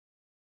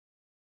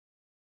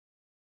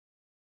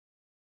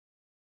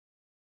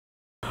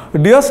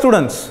Dear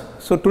students,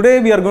 so today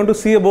we are going to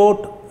see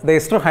about the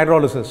ester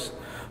hydrolysis.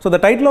 So the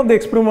title of the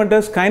experiment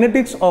is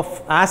Kinetics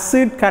of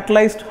Acid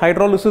Catalyzed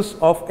Hydrolysis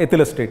of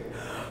Ethylacetate.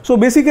 So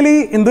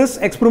basically in this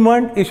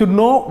experiment you should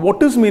know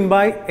what is meant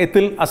by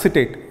ethyl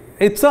acetate.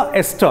 It's a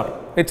ester,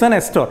 it's an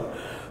ester.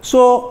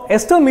 So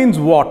ester means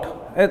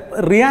what?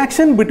 A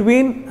reaction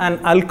between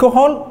an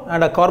alcohol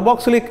and a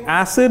carboxylic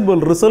acid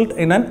will result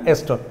in an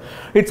ester.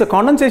 It's a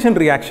condensation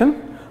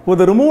reaction. With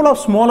the removal of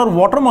smaller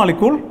water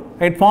molecule,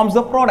 it forms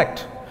the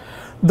product.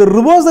 The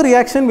reverse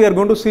reaction we are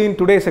going to see in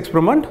today's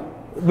experiment,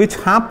 which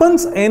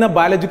happens in a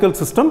biological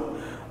system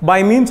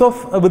by means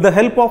of with the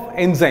help of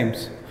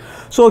enzymes.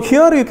 So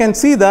here you can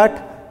see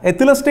that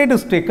ethylacetate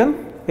is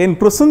taken in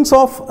presence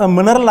of a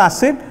mineral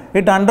acid.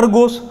 It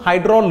undergoes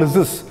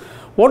hydrolysis.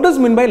 What is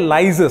meant by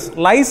lysis?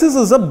 Lysis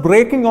is a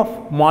breaking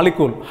of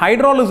molecule.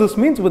 Hydrolysis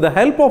means with the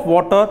help of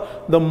water,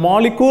 the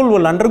molecule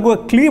will undergo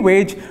a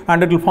cleavage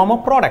and it will form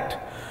a product.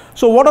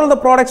 So what are the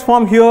products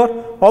formed here?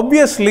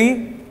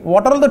 Obviously,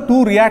 what are the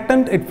two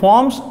reactants? It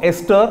forms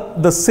ester.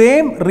 The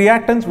same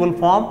reactants will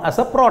form as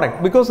a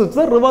product because it's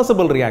a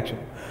reversible reaction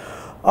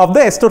of the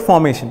ester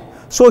formation.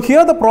 So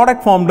here the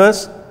product formed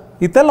is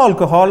ethyl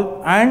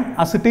alcohol and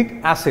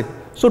acetic acid.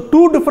 So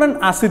two different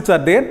acids are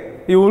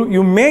there.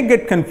 You may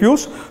get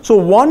confused. So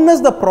one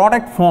is the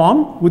product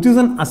formed, which is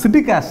an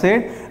acetic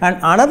acid, and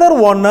another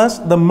one is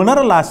the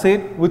mineral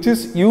acid, which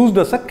is used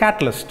as a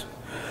catalyst.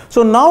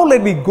 So now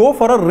let me go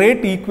for a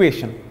rate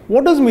equation.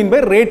 What does mean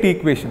by rate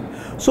equation?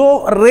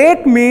 So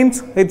rate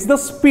means it's the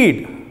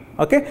speed.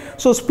 Okay.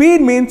 So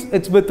speed means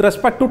it's with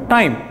respect to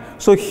time.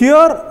 So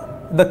here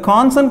the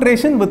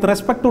concentration with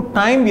respect to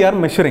time we are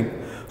measuring.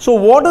 So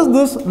what does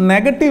this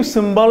negative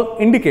symbol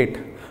indicate?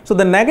 So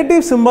the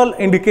negative symbol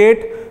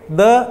indicate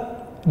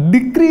the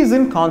decrease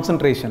in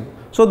concentration.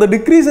 So the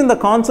decrease in the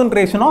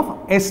concentration of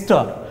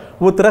ester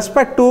with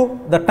respect to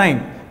the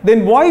time.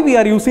 Then why we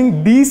are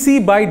using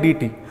dC by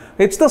dt?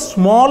 It's the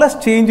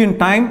smallest change in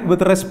time.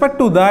 With respect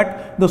to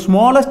that, the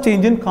smallest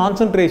change in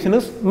concentration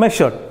is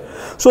measured.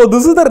 So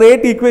this is the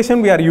rate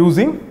equation we are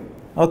using.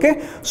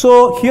 Okay.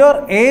 So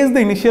here A is the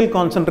initial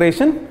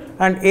concentration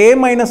and A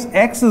minus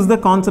X is the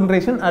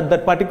concentration at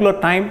that particular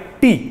time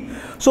T.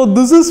 So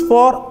this is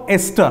for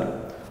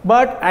ester.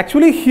 But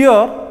actually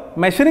here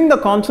measuring the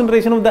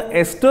concentration of the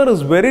ester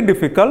is very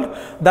difficult.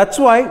 That's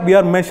why we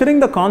are measuring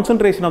the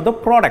concentration of the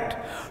product.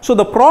 So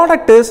the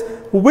product is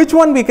which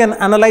one we can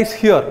analyze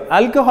here.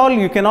 Alcohol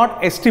you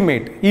cannot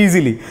estimate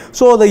easily.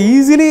 So the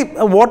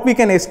what we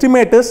can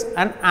estimate is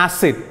an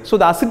acid. So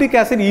the acetic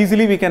acid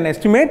easily we can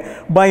estimate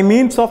by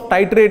means of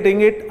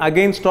titrating it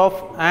against of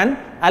an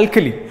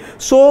alkali.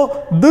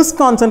 So this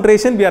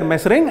concentration we are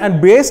measuring, and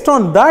based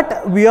on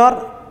that we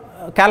are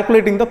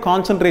calculating the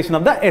concentration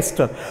of the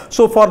ester.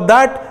 So for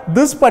that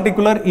this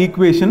particular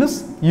equation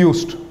is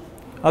used.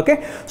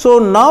 Okay. So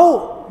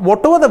now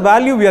whatever the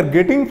value we are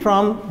getting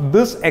from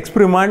this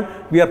experiment,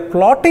 we are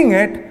plotting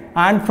it,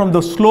 and from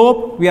the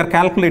slope we are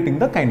calculating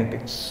the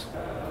kinetics.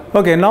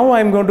 Okay, now I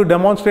am going to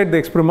demonstrate the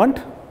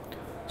experiment.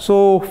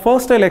 So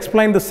first I'll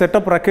explain the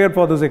setup required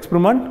for this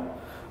experiment.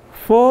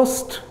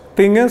 First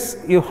thing is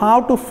you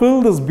have to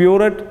fill this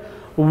burette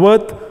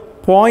with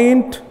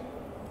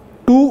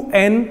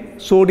 0.2N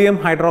sodium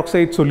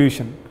hydroxide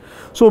solution.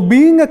 So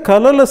being a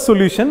colorless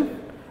solution,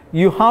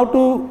 you have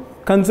to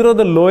consider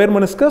the lower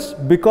meniscus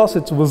because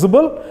it's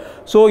visible.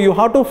 So you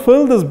have to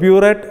fill this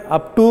burette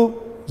up to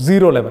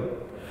 0 level.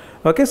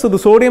 Okay, so the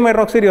sodium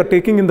hydroxide you are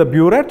taking in the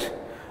burette,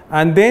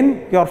 and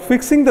then you are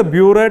fixing the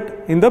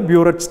burette in the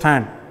burette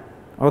stand.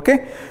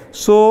 Okay,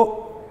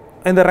 so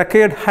in the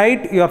required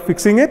height you are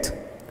fixing it.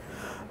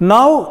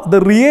 Now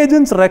the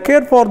reagents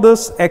required for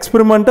this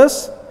experiment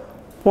is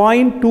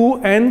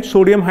 0.2N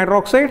sodium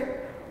hydroxide,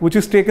 which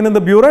is taken in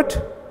the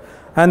burette,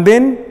 and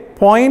then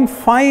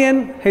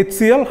 0.5N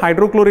HCl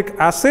hydrochloric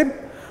acid,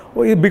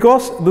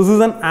 because this is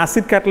an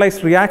acid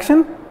catalyzed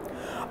reaction,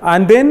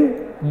 and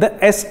then the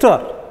ester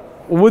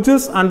which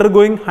is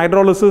undergoing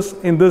hydrolysis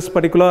in this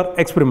particular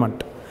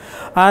experiment.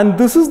 And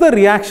this is the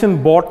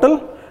reaction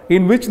bottle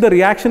in which the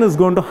reaction is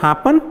going to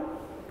happen,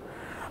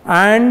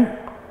 and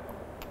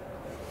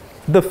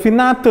the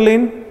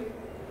phenolphthalein,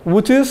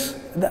 which is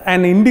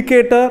an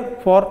indicator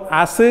for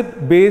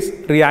acid base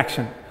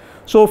reaction.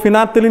 So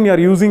phenolphthalein you are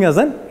using as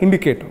an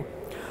indicator,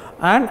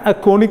 and a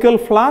conical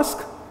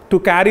flask to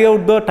carry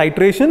out the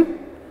titration,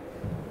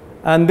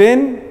 and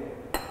then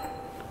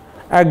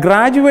a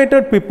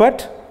graduated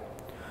pipette.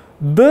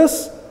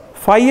 This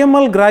 5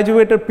 ml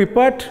graduated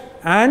pipette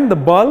and the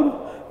bulb,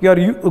 you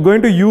are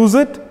going to use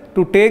it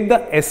to take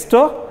the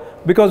ester,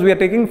 because we are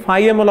taking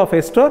 5 ml of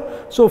ester.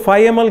 So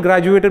 5 ml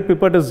graduated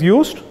pipette is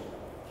used,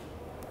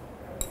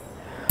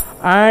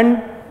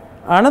 and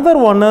another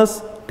one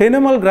is 10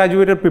 ml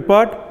graduated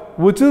pipette,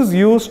 which is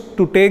used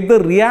to take the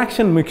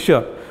reaction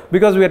mixture,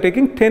 because we are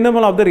taking 10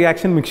 ml of the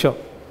reaction mixture.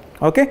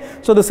 Okay.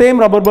 So the same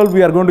rubber bulb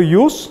we are going to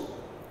use,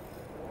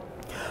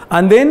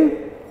 and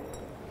then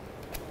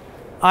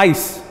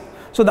ice.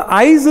 So the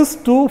ice is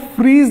to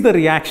freeze the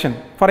reaction.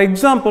 For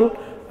example,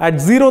 at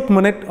 0th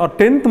minute or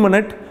 10th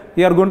minute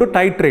you are going to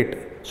titrate.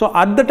 So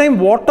at the time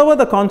whatever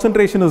the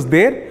concentration is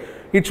there,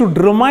 it should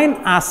remain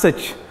as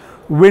such.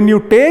 When you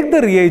take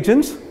the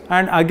reagents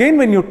and again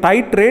when you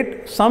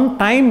titrate, some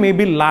time may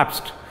be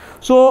lapsed.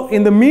 So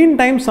in the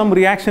meantime some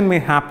reaction may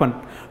happen.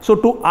 So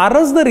to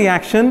arrest the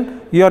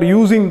reaction, you are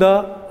using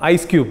the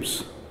ice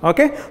cubes.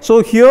 Okay.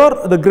 So here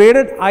the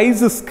graded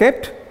ice is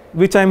kept,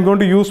 which I am going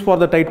to use for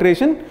the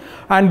titration,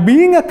 and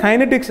being a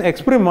kinetics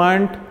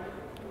experiment,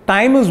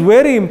 time is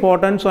very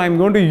important, so I am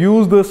going to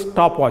use this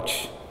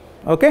stopwatch.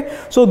 Okay.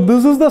 So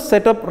this is the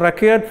setup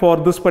required for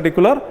this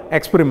particular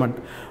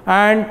experiment.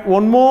 And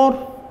one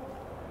more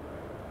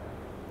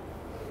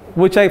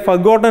which I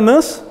forgotten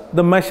is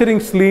the measuring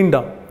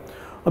cylinder,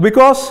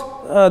 because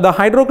the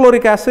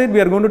hydrochloric acid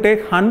we are going to take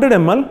 100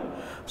 ml.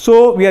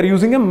 So we are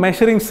using a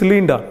measuring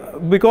cylinder,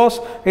 because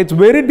it's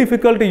very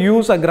difficult to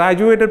use a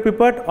graduated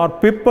pipette or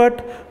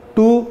pipette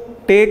to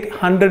take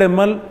 100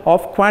 ml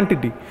of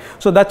quantity.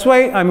 So that's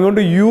why I'm going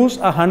to use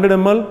a 100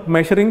 ml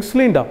measuring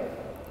cylinder.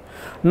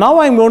 Now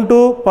I'm going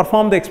to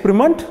perform the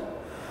experiment.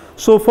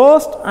 So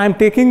first I'm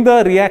taking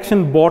the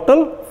reaction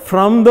bottle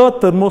from the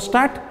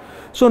thermostat.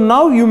 So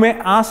now you may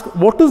ask,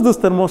 what is this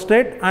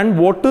thermostat and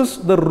what is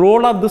the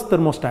role of this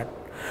thermostat?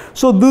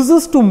 So this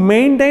is to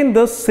maintain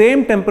the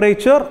same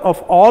temperature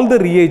of all the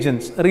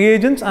reagents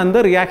and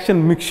the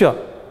reaction mixture.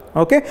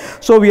 Okay.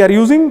 So we are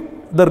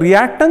using the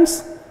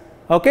reactants,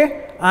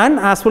 okay, and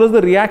as well as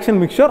the reaction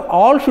mixture,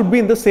 all should be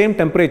in the same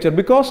temperature,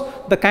 because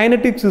the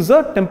kinetics is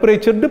a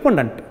temperature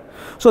dependent.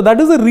 So that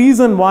is the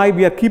reason why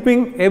we are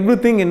keeping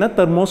everything in a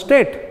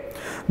thermostat.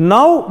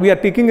 Now we are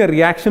taking a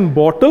reaction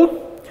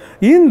bottle.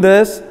 In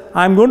this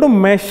I am going to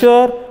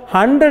measure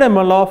 100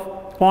 ml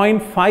of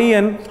 0.5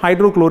 N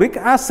hydrochloric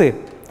acid.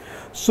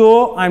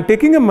 So I am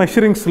taking a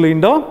measuring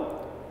cylinder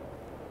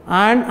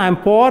and I am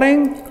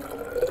pouring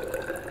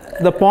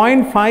the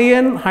 0.5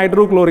 N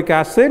hydrochloric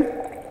acid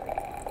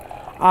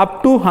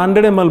up to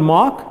 100 ml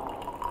mark,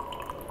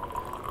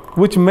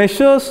 which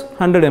measures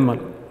 100 ml.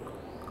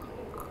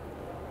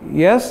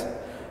 Yes.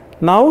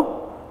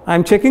 Now I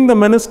am checking the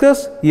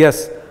meniscus.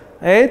 Yes,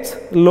 it's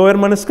lower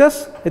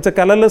meniscus, it's a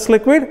colorless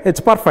liquid, it's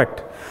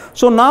perfect.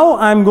 So now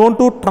I am going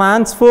to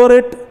transfer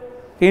it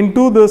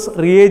into this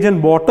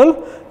reagent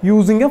bottle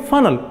using a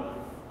funnel.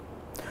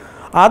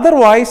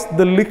 Otherwise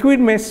the liquid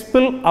may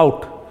spill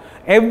out.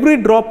 Every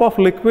drop of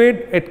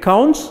liquid, it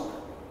counts,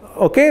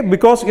 okay,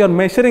 because you are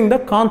measuring the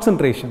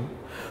concentration.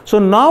 So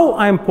now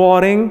I am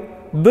pouring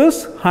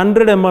this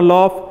 100 ml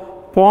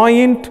of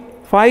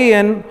 0.5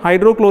 N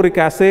hydrochloric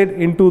acid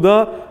into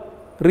the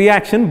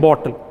reaction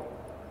bottle.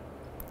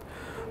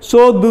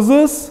 So this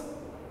is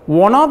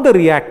one of the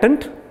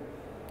reactant.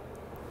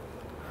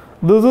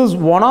 This is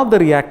one of the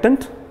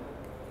reactant,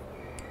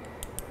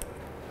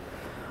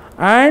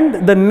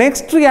 and the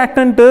next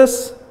reactant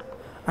is,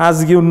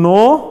 as you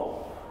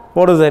know,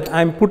 what is it?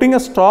 I am putting a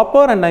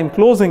stopper and I am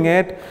closing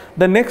it.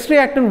 The next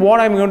reactant what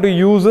I am going to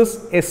use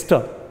is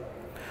ester.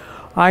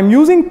 I am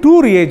using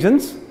two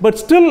reagents, but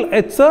still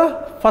it's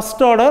a first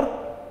order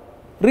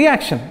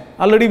reaction.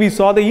 Already we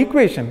saw the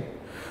equation.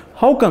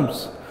 How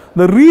comes?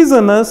 The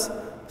reason is,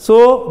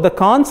 so the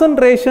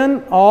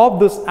concentration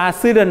of this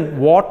acid and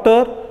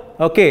water,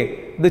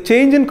 okay, the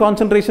change in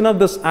concentration of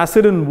this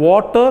acid in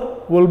water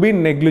will be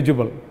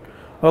negligible.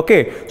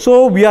 Okay,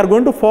 so we are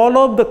going to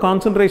follow the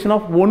concentration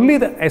of only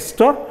the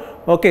ester.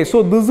 Okay,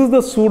 so this is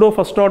the pseudo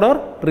first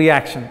order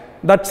reaction.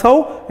 That's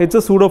how it's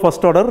a pseudo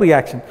first order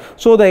reaction.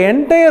 So the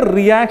entire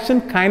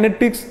reaction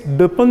kinetics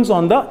depends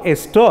on the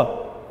ester.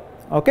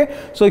 Okay,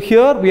 so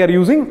here we are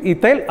using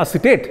ethyl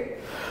acetate.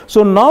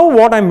 So now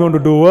what I am going to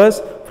do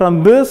is,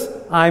 from this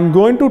I am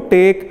going to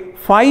take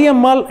 5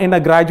 ml in a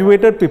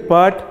graduated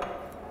pipette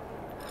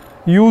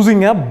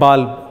using a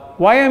bulb.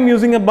 Why I am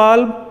using a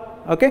bulb?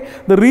 Okay,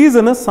 the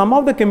reason is some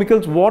of the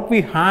chemicals what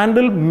we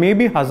handle may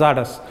be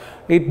hazardous.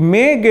 It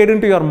may get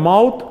into your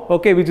mouth,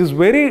 okay, which is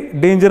very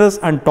dangerous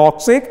and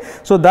toxic.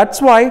 So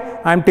that's why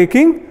I am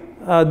taking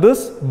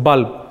this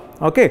bulb.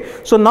 Okay,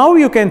 so now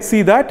you can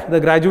see that the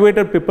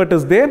graduated pipette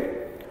is there.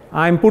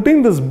 I am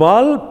putting this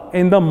bulb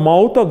in the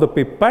mouth of the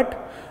pipette.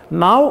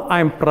 Now I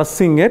am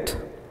pressing it.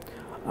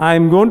 I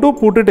am going to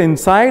put it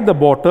inside the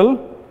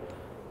bottle.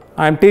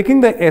 I am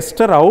taking the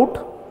ester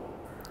out.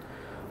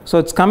 So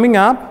it's coming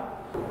up.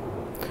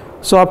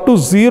 So up to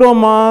 0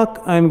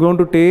 mark I am going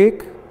to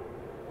take.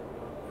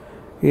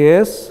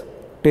 Yes,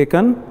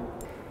 taken.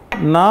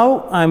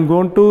 Now I am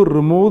going to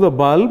remove the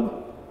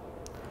bulb.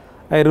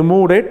 I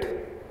removed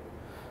it.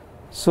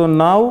 So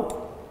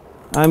now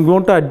I am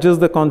going to adjust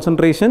the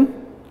concentration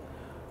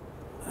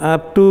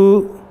up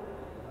to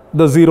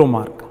the 0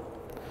 mark.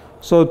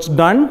 So it's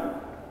done.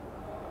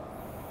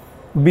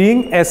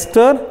 Being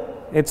ester,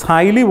 it's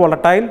highly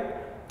volatile.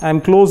 I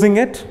am closing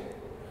it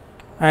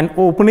and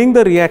opening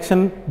the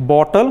reaction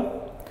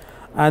bottle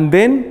and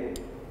then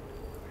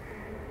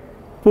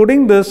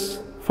putting this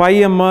 5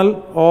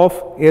 ml of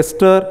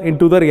ester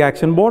into the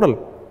reaction bottle.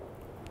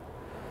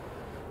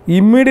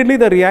 Immediately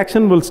the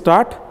reaction will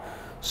start.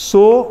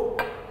 So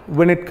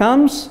when it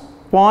comes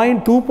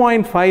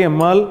 2.5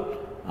 ml,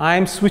 I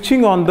am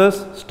switching on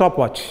this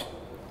stopwatch.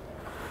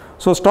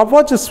 So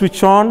stopwatch is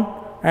switched on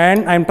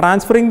and I am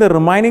transferring the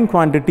remaining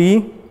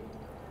quantity.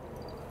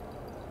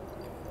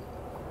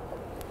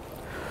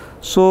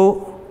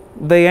 So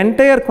the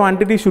entire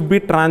quantity should be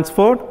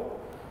transferred.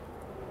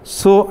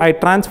 So I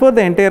transfer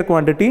the entire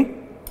quantity.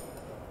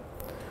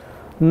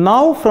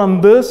 Now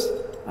from this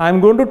I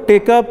am going to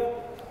take up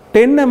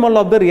 10 ml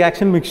of the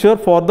reaction mixture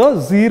for the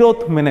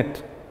 0th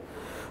minute.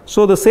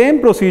 So the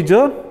same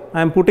procedure,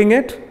 I am putting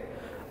it,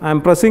 I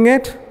am pressing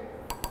it,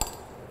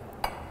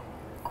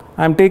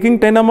 I am taking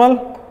 10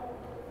 ml,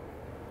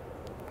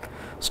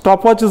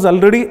 stopwatch is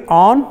already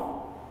on.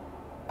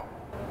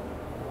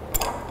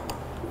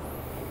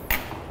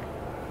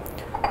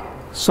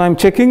 So I am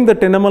checking the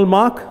 10 ml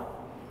mark,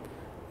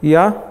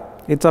 yeah,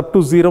 it's up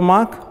to 0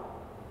 mark.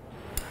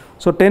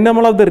 So 10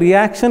 ml of the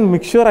reaction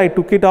mixture I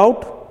took it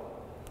out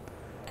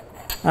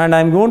and I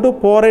am going to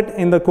pour it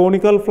in the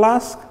conical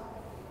flask.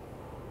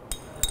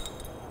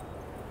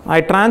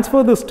 I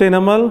transfer this 10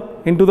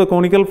 ml into the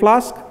conical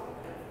flask.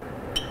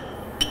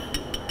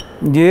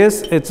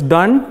 Yes, it's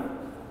done.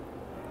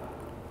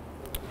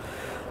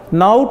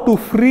 Now to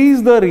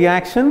freeze the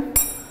reaction,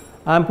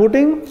 I am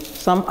putting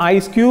some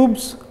ice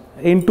cubes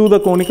into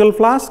the conical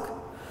flask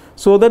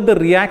so that the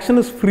reaction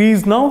is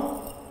freeze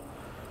now.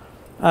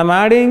 I am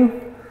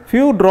adding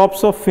few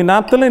drops of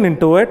phenolphthalein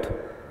into it.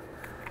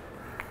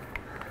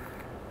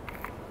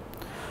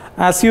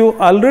 As you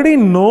already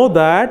know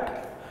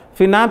that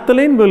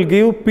phenolphthalein will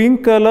give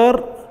pink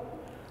color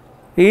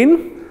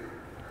in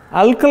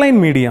alkaline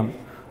medium.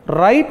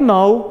 Right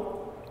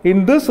now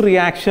in this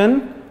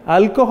reaction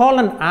alcohol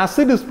and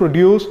acid is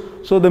produced,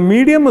 so the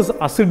medium is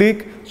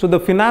acidic, so the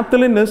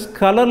phenolphthalein is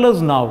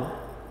colorless now.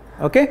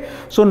 Okay.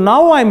 So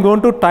now I am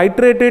going to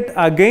titrate it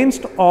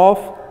against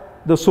of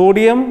the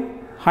sodium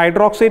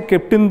hydroxide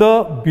kept in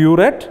the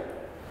burette.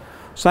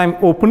 So I am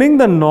opening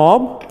the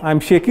knob, I am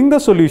shaking the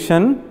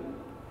solution.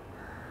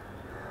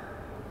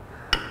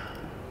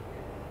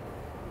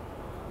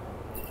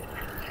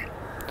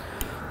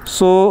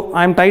 So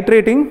I am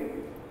titrating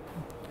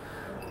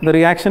the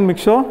reaction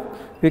mixture.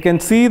 You can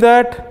see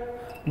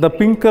that the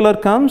pink color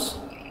comes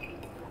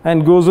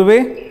and goes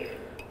away,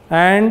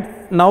 and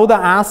now the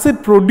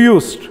acid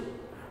produced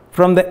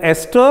from the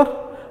ester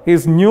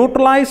is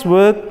neutralized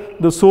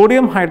with the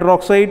sodium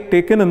hydroxide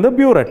taken in the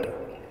burette.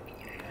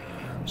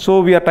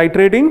 So we are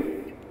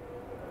titrating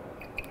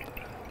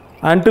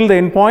until the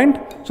end point.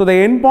 So the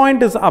end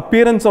point is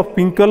appearance of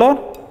pink color.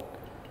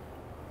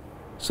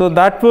 So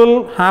that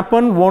will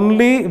happen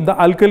only if the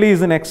alkali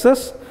is in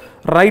excess.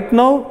 Right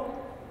now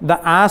the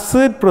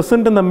acid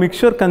present in the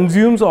mixture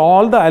consumes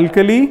all the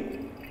alkali,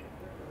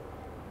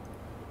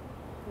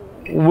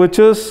 which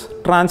is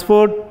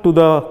transferred to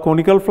the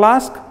conical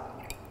flask.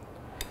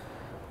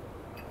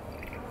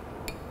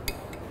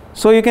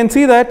 So you can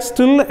see that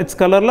still it's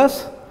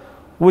colorless,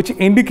 which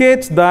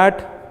indicates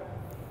that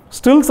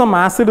still some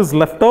acid is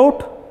left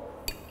out.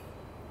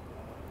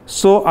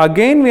 So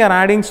again we are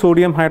adding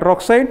sodium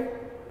hydroxide.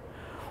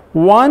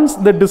 Once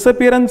the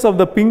disappearance of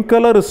the pink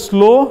color is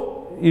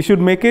slow, you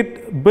should make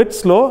it bit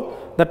slow.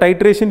 The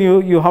titration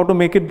you have to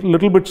make it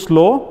little bit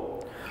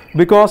slow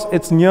because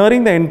it's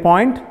nearing the end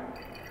point.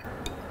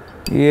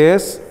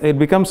 Yes, it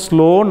becomes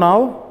slow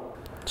now.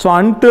 So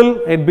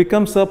until it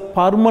becomes a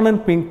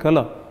permanent pink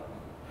color.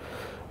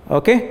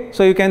 Okay,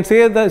 so you can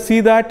see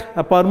that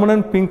a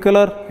permanent pink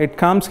color it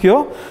comes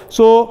here.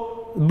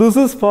 So this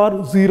is for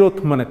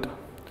 0th minute.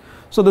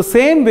 So the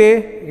same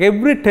way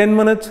every 10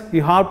 minutes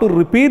you have to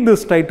repeat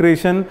this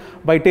titration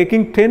by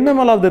taking 10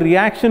 ml of the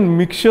reaction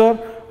mixture,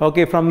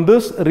 okay, from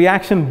this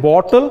reaction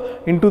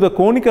bottle into the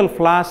conical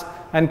flask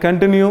and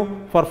continue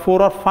for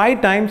 4 or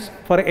 5 times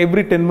for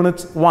every 10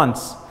 minutes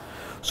once.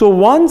 So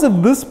once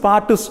if this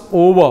part is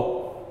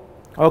over,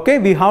 okay,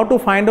 we have to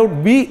find out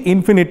V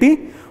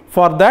infinity.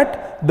 For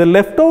that the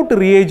left out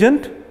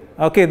reagent,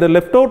 okay, the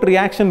left out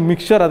reaction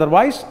mixture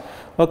otherwise,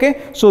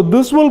 okay. So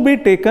this will be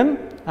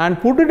taken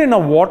and put it in a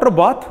water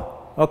bath,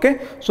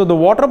 okay. So the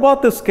water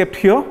bath is kept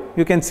here,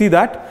 you can see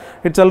that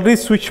it's already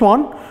switched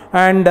on,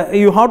 and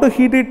you have to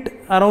heat it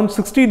around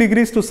 60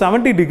 degrees to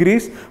 70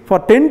 degrees for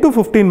 10 to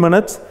 15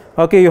 minutes,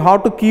 okay. You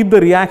have to keep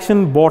the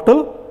reaction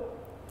bottle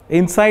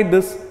inside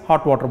this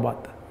hot water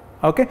bath,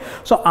 okay.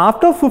 So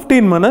after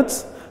 15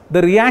 minutes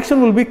the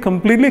reaction will be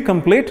completely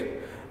complete,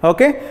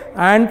 okay,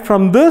 and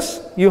from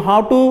this you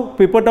have to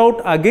pipette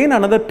out again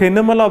another 10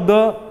 ml of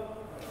the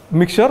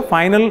mixture,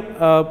 final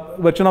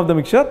version of the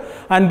mixture,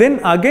 and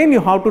then again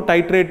you have to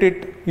titrate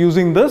it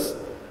using this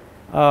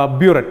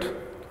burette,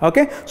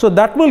 okay. So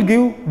that will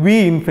give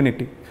V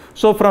infinity.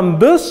 So from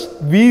this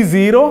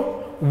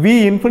V0,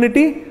 V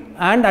infinity,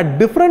 and at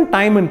different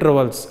time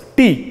intervals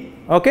T,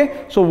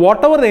 okay. So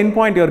whatever the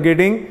endpoint you are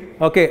getting,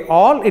 okay,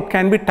 all it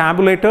can be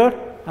tabulated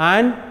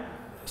and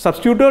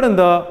substituted in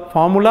the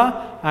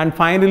formula, and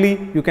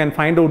finally you can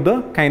find out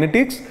the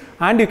kinetics,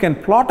 and you can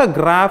plot a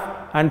graph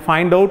and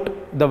find out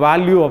the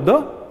value of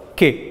the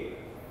K.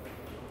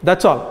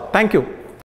 That's all. Thank you.